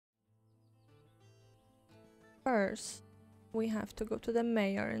first, we have to go to the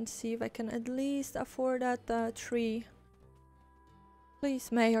mayor and see if I can at least afford that tree.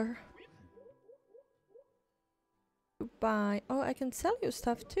 Please, mayor. Buy. Oh, I can sell you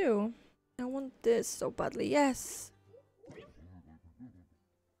stuff too. I want this so badly. Yes.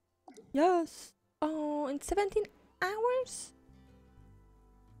 Yes. Oh, in 17 hours?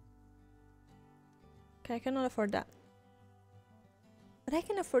 Okay, I cannot afford that. But I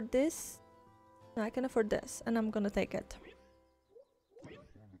can afford this. No, I can afford this, and I'm gonna take it.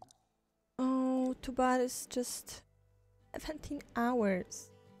 Oh, too bad it's just 17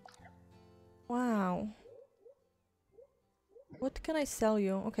 hours. Wow. What can I sell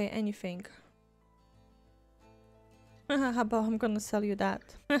you? Okay, anything. How about I'm gonna sell you that?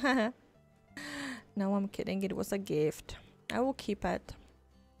 No, I'm kidding. It was a gift. I will keep it.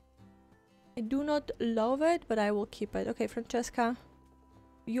 I do not love it, but I will keep it. Okay, Francesca.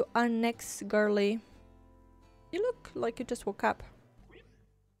 You are next, girly. You look like you just woke up.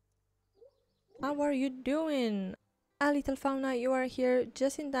 How are you doing? Ah, little fauna, you are here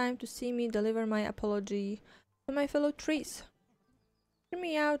just in time to see me deliver my apology to my fellow trees. Hear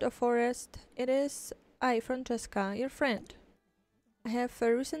me out, a forest. It is I, Francesca, your friend. I have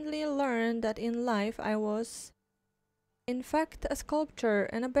recently learned that in life I was, in fact, a sculptor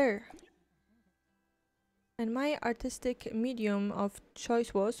and a bear. And my artistic medium of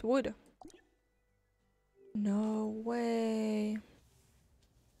choice was wood. No way.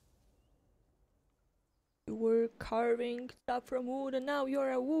 You were carving stuff from wood and now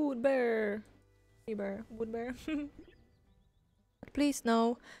you're a wood bear. Hey bear, wood bear. But please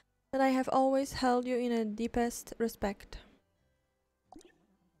know that I have always held you in the deepest respect.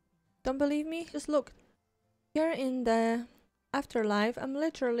 Don't believe me? Just look. Here in the afterlife, I'm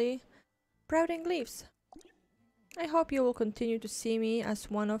literally sprouting leaves. I hope you will continue to see me as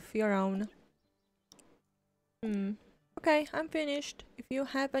one of your own. Okay, I'm finished. If you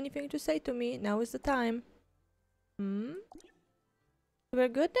have anything to say to me, now is the time. We're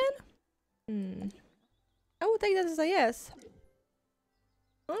good then? I will take that as a yes.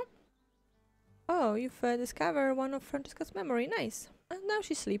 Huh? Oh, you've discovered one of Francesca's memory. Nice. Now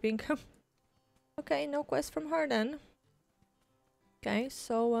she's sleeping. Okay, no quest from her then. Okay,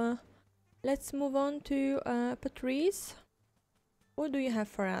 so let's move on to Patrice. What do you have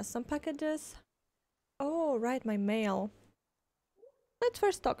for us? Some packages? Oh, right, my mail. Let's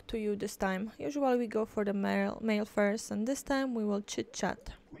first talk to you this time. Usually we go for the mail first, and this time we will chit-chat.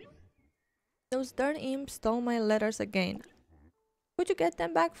 Those darn imps stole my letters again. Could you get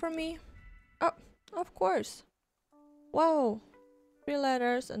them back for me? Oh, of course. Whoa, 3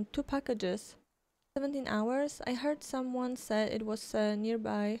 letters and 2 packages. 17 hours? I heard someone said it was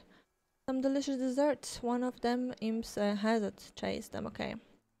nearby. Some delicious desserts. One of them imps has it. Chase them, okay.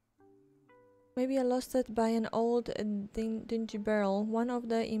 Maybe I lost it by an old dingy barrel. One of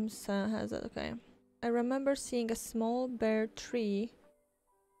the imps has it, okay. I remember seeing a small bare tree.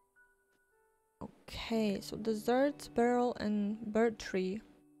 Okay, so desserts, barrel, and bird tree.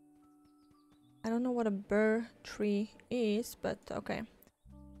 I don't know what a bird tree is, but okay.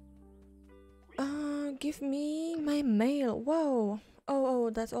 Give me my mail. Whoa. Oh,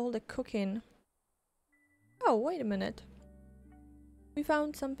 that's all the cooking. Oh, wait a minute. We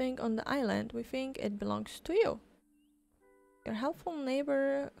found something on the island. We think it belongs to you. Your helpful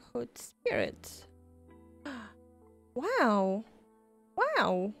neighborhood spirit. Wow.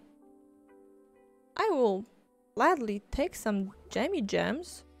 Wow. I will gladly take some jammy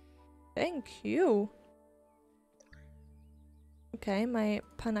jams. Thank you. Okay, my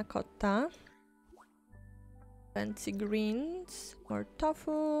panna cotta. Fancy greens. More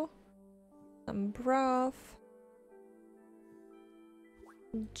tofu. Some broth.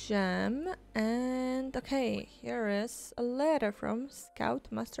 Jam. And okay, here is a letter from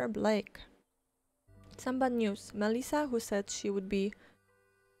Scoutmaster Blake. Some bad news. Melissa, who said she would be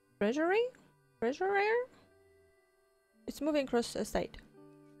treasurer? It's moving across the state.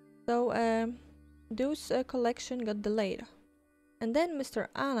 So, those collection got delayed. And then Mr.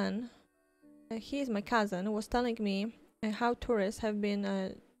 Allen, he is my cousin, was telling me how tourists have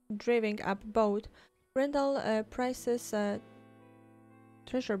been driving up boat rental prices,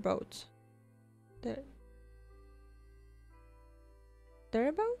 treasure boats.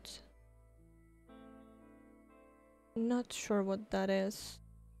 Their boats? Not sure what that is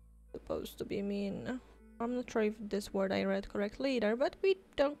supposed to be mean. I'm not sure if this word I read correctly either, but we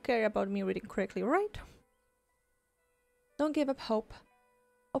don't care about me reading correctly, right? Don't give up hope.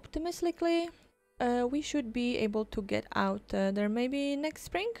 Optimistically, we should be able to get out there maybe next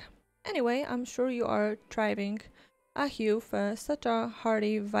spring. Anyway, I'm sure you are thriving. You've such a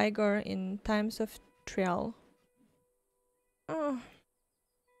hearty vigor in times of trial. Oh,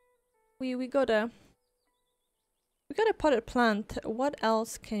 we gotta potted plant. What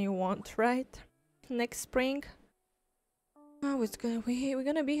else can you want, right? Next spring. Oh, we're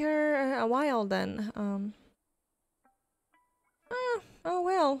gonna be here a while then. Oh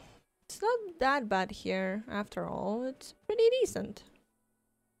well, it's not that bad here after all. It's pretty decent.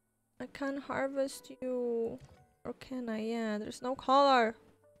 I can't harvest you, or can I? Yeah, there's no color.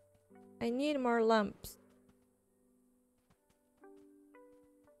 I need more lamps.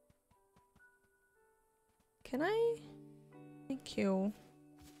 Can I? Thank you.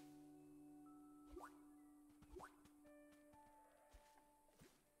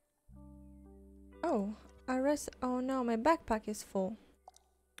 Oh, oh no, my backpack is full.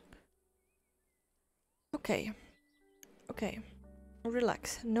 Okay. Okay.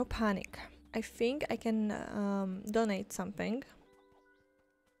 Relax. No panic. I think I can donate something.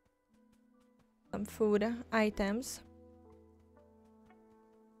 Some food items.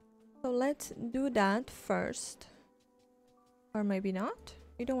 So let's do that first. Or maybe not.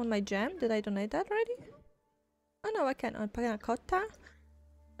 You don't want my jam? Did I donate that already? Oh no, I can. Panna cotta.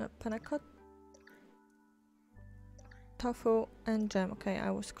 Panna cotta. Tofu and jam. Okay,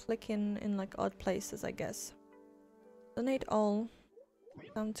 I was clicking in like odd places, I guess. Donate all.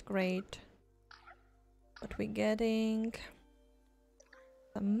 Sounds great. What we getting?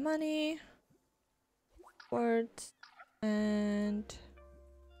 Some money. Words. And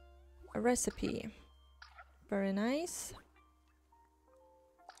a recipe. Very nice.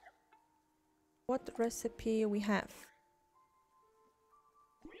 What recipe we have?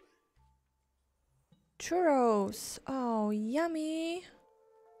 Churros! Oh, yummy!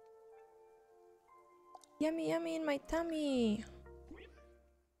 Yummy, yummy in my tummy!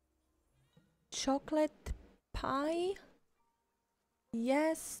 Chocolate pie?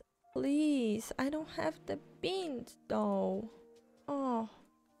 Yes, please! I don't have the beans though. Oh.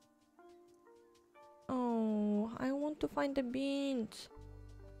 Oh, I want to find the beans.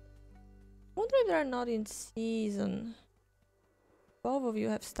 Wonder if they're not in season. Both of you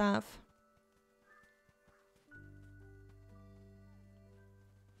have stuff.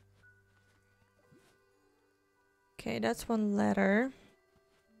 Okay, that's one letter.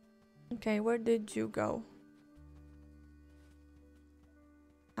 Okay, where did you go?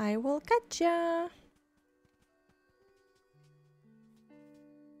 I will catch ya!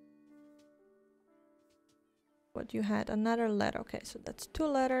 What you had? Another letter. Okay, so that's 2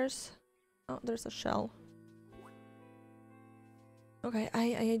 letters. Oh, there's a shell. Okay,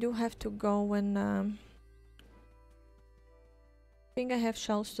 I do have to go when I think I have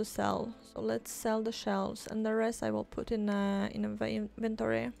shells to sell. So let's sell the shells and the rest I will put in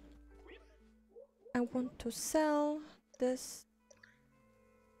inventory. I want to sell this,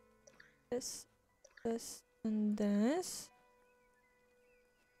 this, this, and this.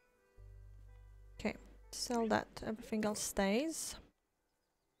 Okay, sell that. Everything else stays.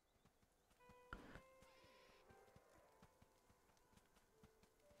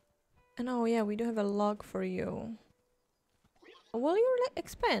 And oh yeah, we do have a log for you. Will you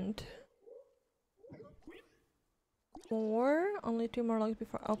expand? More? Only 2 more logs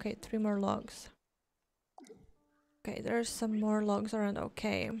before. Okay, 3 more logs. Okay, there's some more logs around.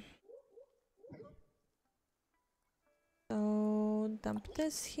 Okay. So dump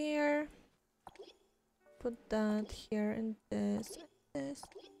this here. Put that here and this,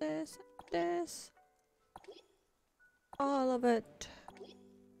 this. All of it.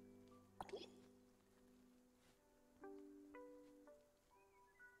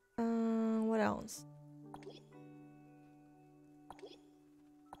 What else?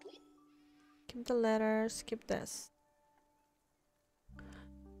 Keep the letters, keep this.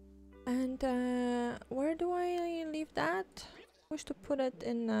 And where do I leave that? I wish to put it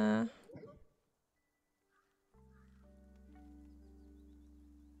in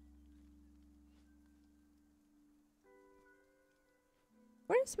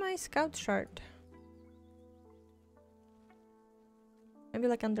where's my scout shirt? Maybe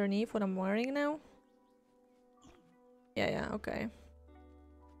like underneath what I'm wearing now? Yeah, okay.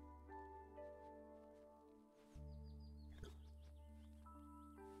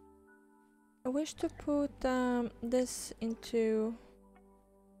 I wish to put this into...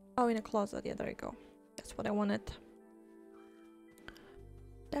 Oh, in a closet. Yeah, there you go. That's what I wanted.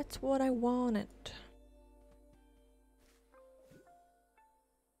 That's what I wanted.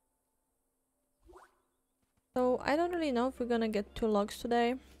 So, I don't really know if we're gonna get 2 logs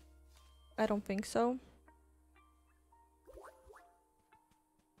today. I don't think so.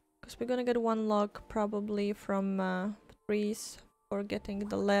 Because we're gonna get 1 log probably from trees for getting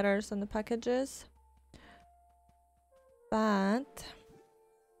the letters and the packages. But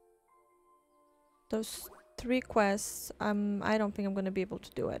those 3 quests, I don't think I'm gonna be able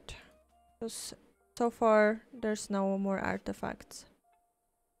to do it. Because so far, there's no more artifacts.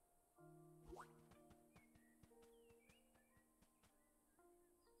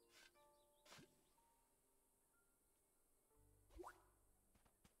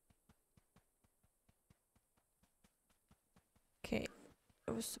 Okay,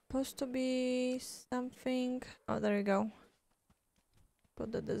 it was supposed to be something. Oh, there you go.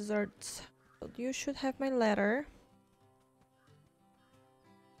 Put the desserts. So you should have my letter.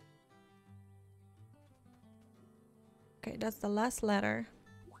 Okay, that's the last letter.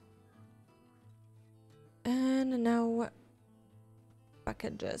 And now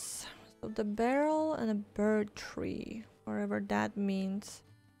packages. So the barrel and a bird tree, whatever that means.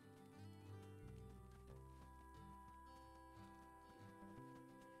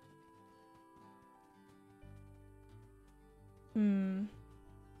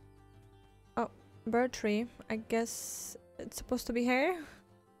 Oh, bird tree. I guess it's supposed to be here.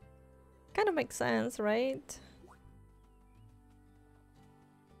 Kind of makes sense, right?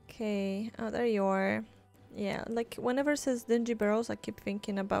 Okay. Oh, there you are. Yeah, like whenever it says dingy barrels, I keep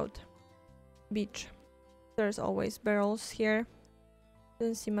thinking about beach. There's always barrels here.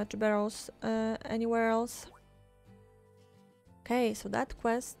 Didn't see much barrels anywhere else. Okay, so that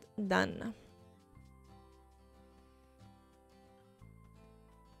quest done.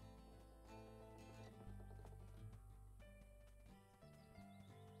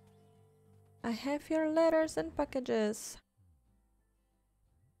 I have your letters and packages.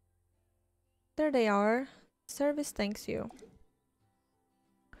 There they are. Service thanks you.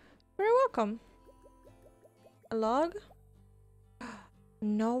 Very welcome. A log?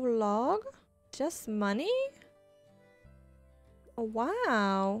 No log? Just money? Oh,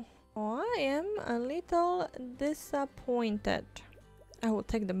 wow. Oh, I am a little disappointed. I will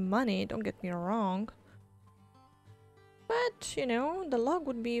take the money, don't get me wrong. But, you know, the log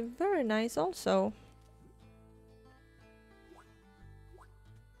would be very nice also.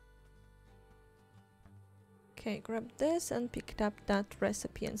 Okay, grab this and picked up that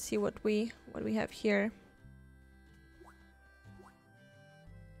recipe and see what we have here.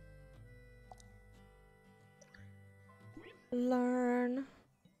 Learn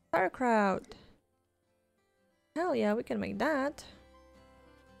sauerkraut. Hell yeah, we can make that.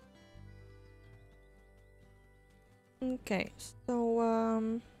 Okay,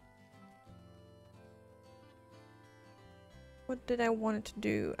 so what did I want to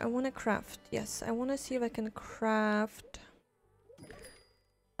do? I want to craft. Yes, I want to see if I can craft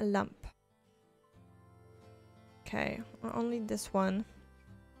a lamp. Okay, only this one.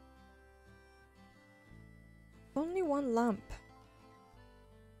 Only one lamp.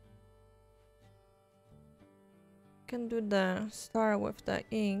 Can do the star with the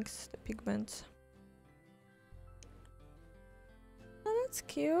inks, the pigments. Oh, that's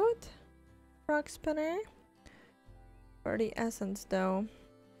cute. Frog spinner. For the essence though.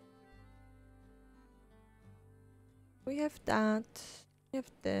 We have that. We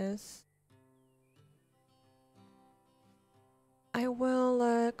have this. I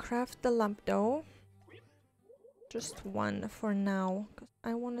will craft the lamp though. Just one for now. 'Cause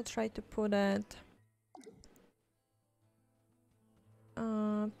I want to try to put it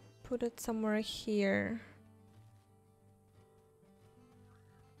somewhere here.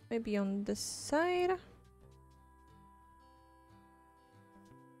 Maybe on this side.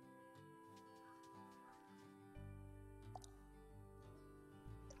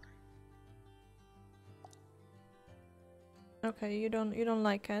 Okay, you don't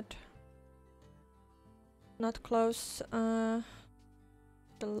like it. Not close the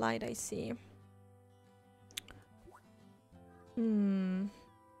light I see.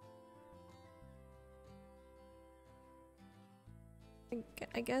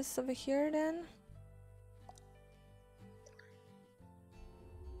 I guess over here then.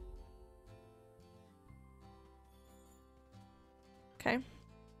 Okay,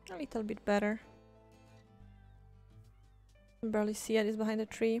 a little bit better. I can barely see it, it's behind the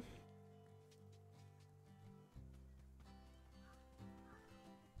tree.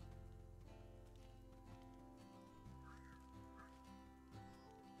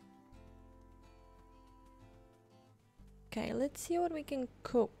 Okay, let's see what we can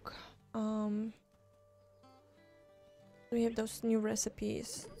cook. We have those new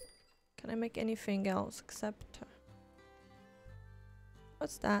recipes. Can I make anything else except...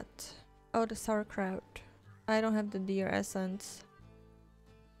 what's that? Oh, the sauerkraut. I don't have the deer essence.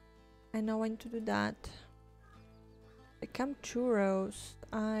 I know I need to do that. Become churros.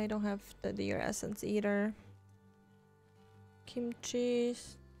 I don't have the deer essence either. Kimchi,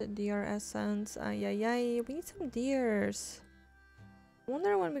 the deer essence. Ay, ay, ay. We need some deers. I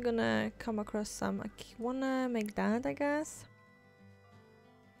wonder when we're gonna come across some. I wanna make that, I guess.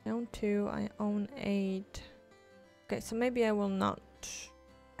 I own 2, I own 8. Okay, so maybe I will not.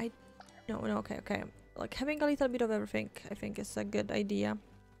 No, okay. Like having a little bit of everything, I think is a good idea.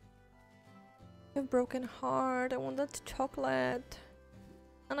 I have broken heart. I want that chocolate.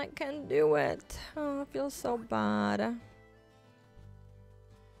 And I can't do it. Oh, I feel so bad.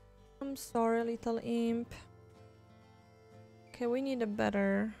 I'm sorry, little imp. Okay, we need a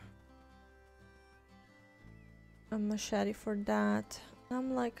better machete for that.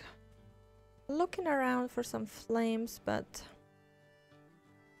 I'm like looking around for some flames, but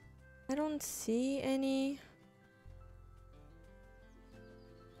I don't see any.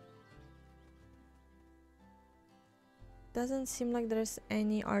 Doesn't seem like there's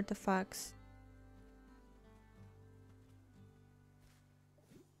any artifacts.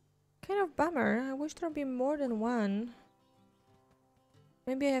 Kind of bummer. I wish there'd be more than one.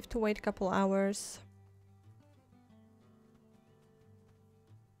 Maybe I have to wait a couple hours.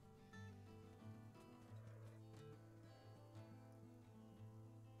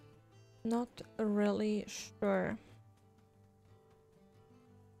 Not really sure.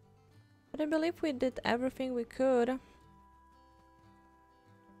 But I believe we did everything we could.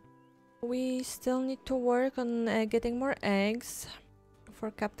 We still need to work on getting more eggs for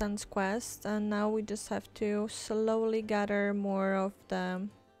Captain's quest, and now we just have to slowly gather more of the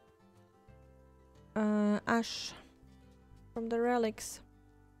ash from the relics.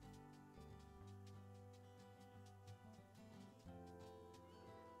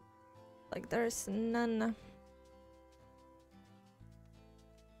 Like there's none.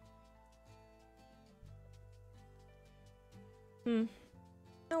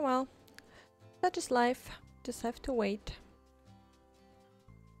 Oh well, such is life. Just have to wait.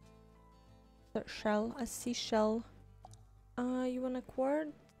 A shell, a seashell. You want a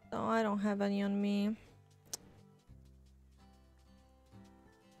quartz? Oh, I don't have any on me.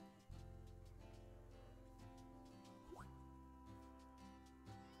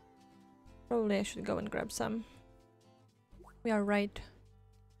 Probably I should go and grab some. We are right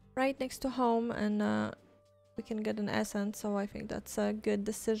next to home, and we can get an essence, so I think that's a good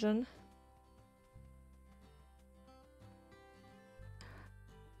decision.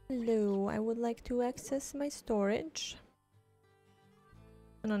 Hello, I would like to access my storage.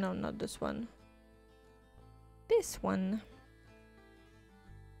 No, not this one. This one.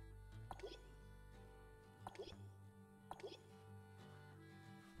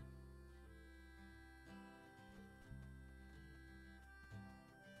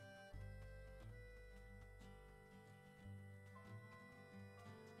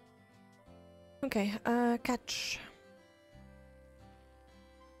 Okay, catch.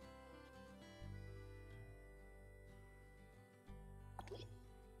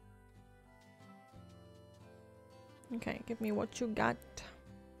 Okay, give me what you got.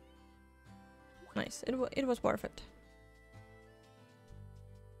 Nice, it was worth it.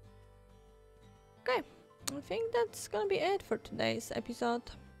 Okay, I think that's gonna be it for today's episode.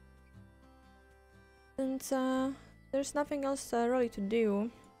 Since there's nothing else really to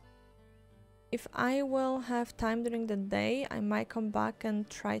do. If I will have time during the day, I might come back and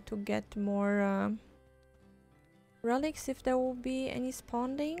try to get more relics if there will be any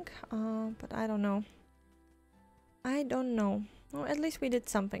spawning, but I don't know. Well, at least we did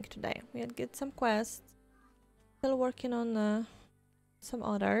something today. We had get some quests. Still working on some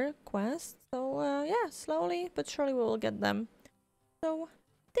other quests. So yeah, slowly but surely we will get them. So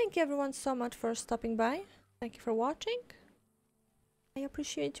thank you everyone so much for stopping by. Thank you for watching. I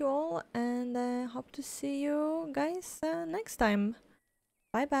appreciate you all, and hope to see you guys next time.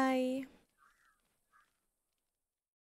 Bye bye.